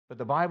But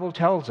the Bible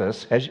tells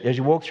us, as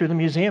you walk through the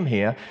museum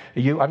here,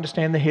 you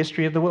understand the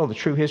history of the world, the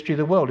true history of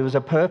the world. It was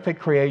a perfect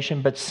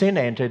creation, but sin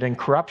entered and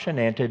corruption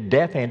entered,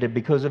 death entered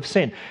because of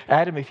sin.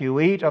 Adam, if you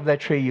eat of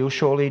that tree, you'll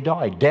surely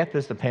die. Death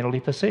is the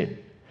penalty for sin.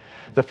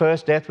 The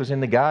first death was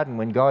in the garden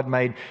when God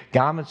made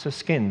garments of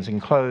skins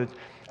and clothed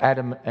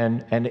Adam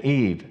and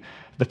Eve.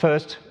 The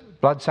first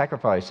blood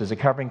sacrifice is a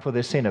covering for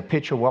their sin, a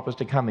picture of what was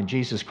to come in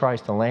Jesus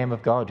Christ, the Lamb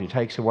of God, who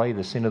takes away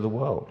the sin of the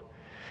world.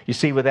 You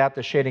see, without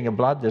the shedding of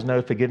blood, there's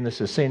no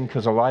forgiveness of sin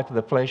because the life of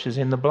the flesh is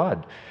in the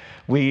blood.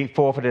 We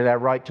forfeited our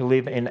right to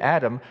live in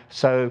Adam,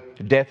 so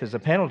death is a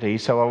penalty,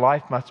 so a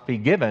life must be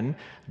given,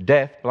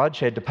 death,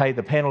 bloodshed, to pay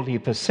the penalty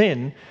for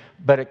sin,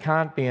 but it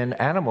can't be an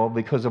animal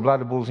because the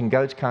blood of bulls and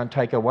goats can't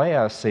take away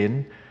our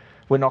sin.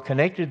 We're not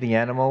connected to the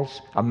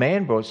animals. A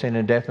man brought sin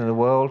and death in the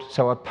world,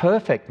 so a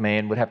perfect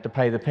man would have to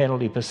pay the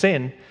penalty for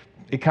sin.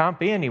 It can't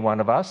be any one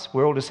of us.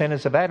 We're all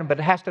descendants of Adam, but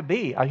it has to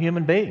be a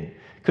human being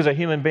because a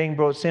human being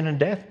brought sin and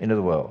death into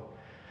the world.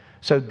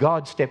 So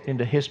God stepped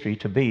into history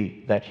to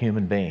be that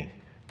human being,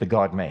 the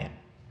God-man,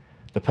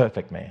 the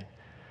perfect man.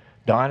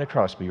 Die on a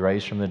cross, be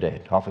raised from the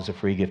dead, offers a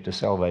free gift of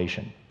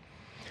salvation.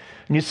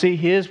 And you see,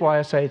 here's why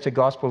I say it's a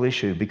gospel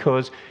issue,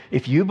 because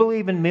if you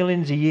believe in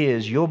millions of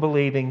years, you're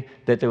believing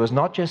that there was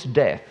not just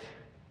death,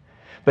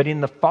 but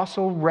in the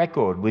fossil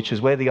record, which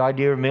is where the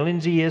idea of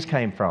millions of years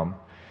came from,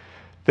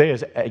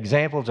 there's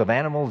examples of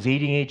animals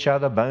eating each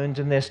other, bones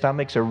in their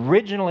stomachs.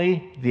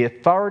 Originally, the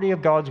authority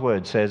of God's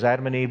word says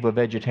Adam and Eve were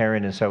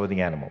vegetarian and so were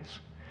the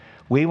animals.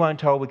 We weren't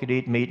told we could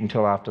eat meat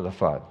until after the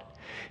flood.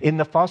 In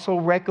the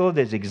fossil record,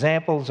 there's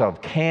examples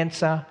of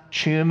cancer,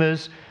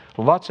 tumors,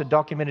 lots of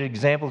documented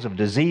examples of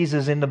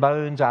diseases in the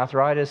bones,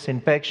 arthritis,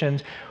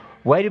 infections.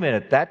 Wait a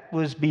minute, that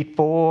was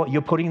before,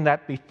 you're putting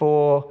that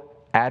before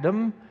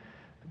Adam?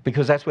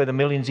 Because that's where the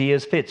millions of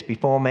years fits,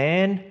 before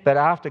man. But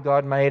after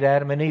God made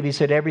Adam and Eve, he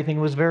said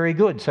everything was very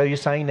good. So you're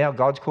saying now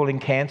God's calling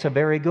cancer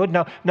very good?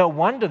 No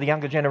wonder the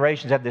younger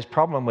generations have this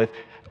problem with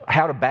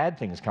how do bad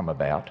things come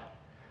about.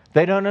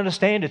 They don't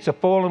understand it's a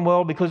fallen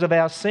world because of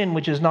our sin,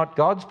 which is not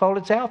God's fault,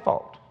 it's our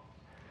fault.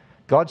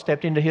 God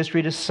stepped into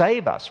history to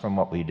save us from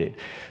what we did.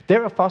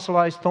 There are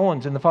fossilized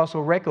thorns in the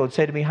fossil record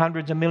said to be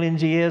hundreds of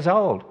millions of years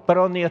old. But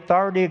on the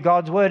authority of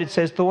God's word, it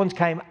says thorns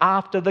came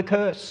after the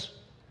curse.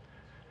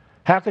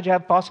 How could you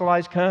have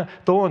fossilized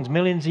thorns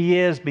millions of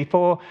years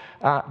before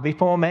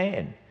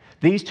man?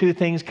 These two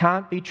things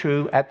can't be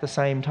true at the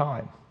same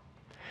time.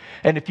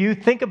 And if you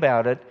think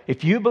about it,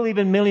 if you believe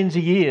in millions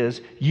of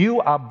years,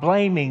 you are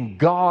blaming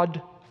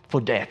God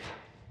for death.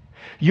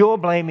 You're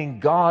blaming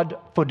God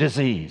for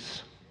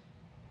disease.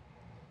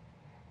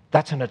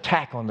 That's an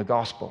attack on the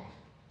gospel.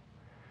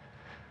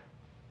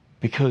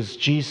 Because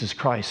Jesus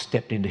Christ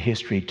stepped into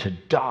history to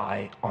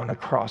die on a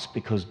cross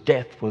because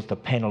death was the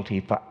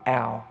penalty for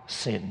our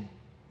sin.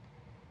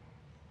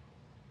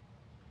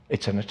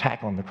 It's an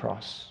attack on the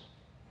cross.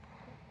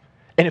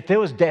 And if there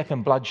was death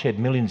and bloodshed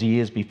millions of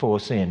years before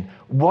sin,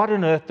 what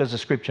on earth does the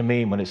scripture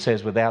mean when it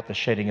says without the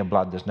shedding of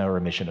blood there's no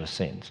remission of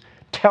sins?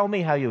 Tell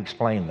me how you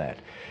explain that.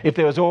 If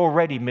there was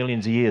already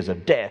millions of years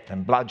of death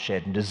and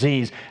bloodshed and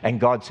disease and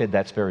God said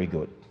that's very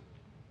good.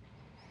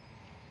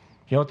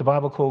 You know what the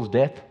Bible calls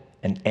death?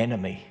 An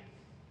enemy.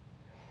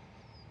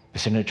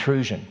 It's an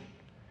intrusion.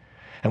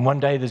 And one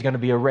day there's going to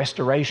be a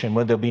restoration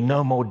where there'll be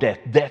no more death.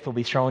 Death will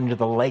be thrown into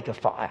the lake of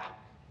fire.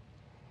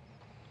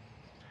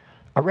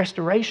 A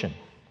restoration.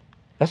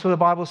 That's what the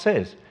Bible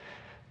says.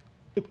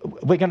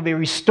 We're going to be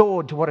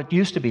restored to what it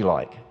used to be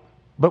like.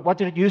 But what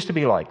did it used to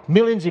be like?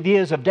 Millions of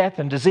years of death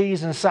and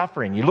disease and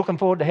suffering. You looking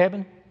forward to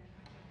heaven?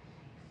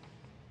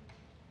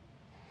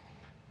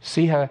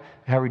 See how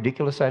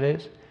ridiculous that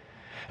is?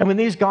 And when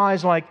these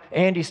guys like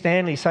Andy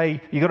Stanley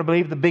say, you've got to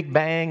believe the Big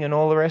Bang and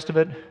all the rest of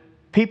it,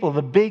 people,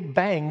 the Big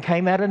Bang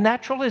came out of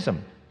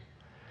naturalism.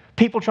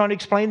 People trying to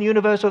explain the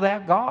universe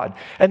without God.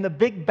 And the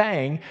Big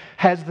Bang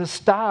has the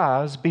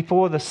stars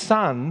before the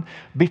sun,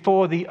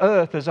 before the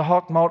earth as a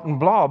hot molten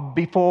blob,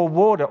 before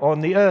water on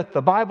the earth.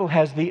 The Bible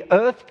has the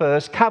earth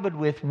first covered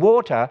with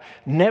water,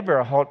 never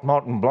a hot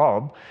molten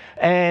blob,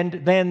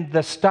 and then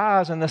the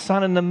stars and the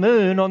sun and the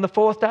moon on the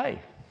fourth day.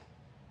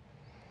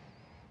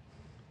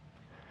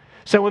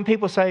 So when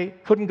people say,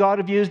 couldn't God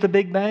have used the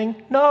Big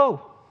Bang?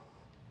 No.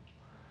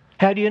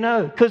 How do you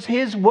know? Because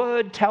his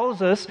word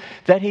tells us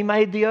that he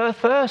made the earth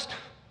first.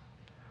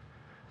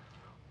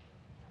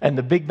 And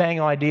the Big Bang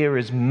idea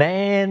is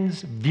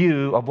man's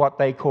view of what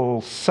they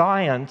call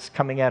science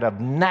coming out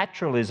of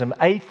naturalism,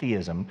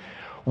 atheism.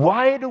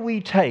 Why do we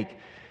take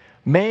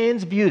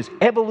man's views,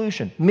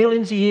 evolution,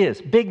 millions of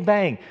years, Big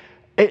Bang,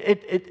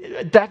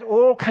 that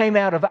all came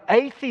out of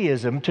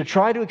atheism to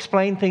try to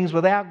explain things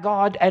without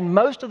God, and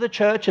most of the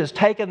church has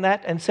taken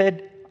that and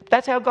said,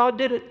 that's how God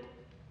did it.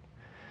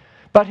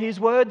 But his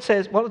word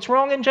says, well, it's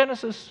wrong in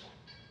Genesis.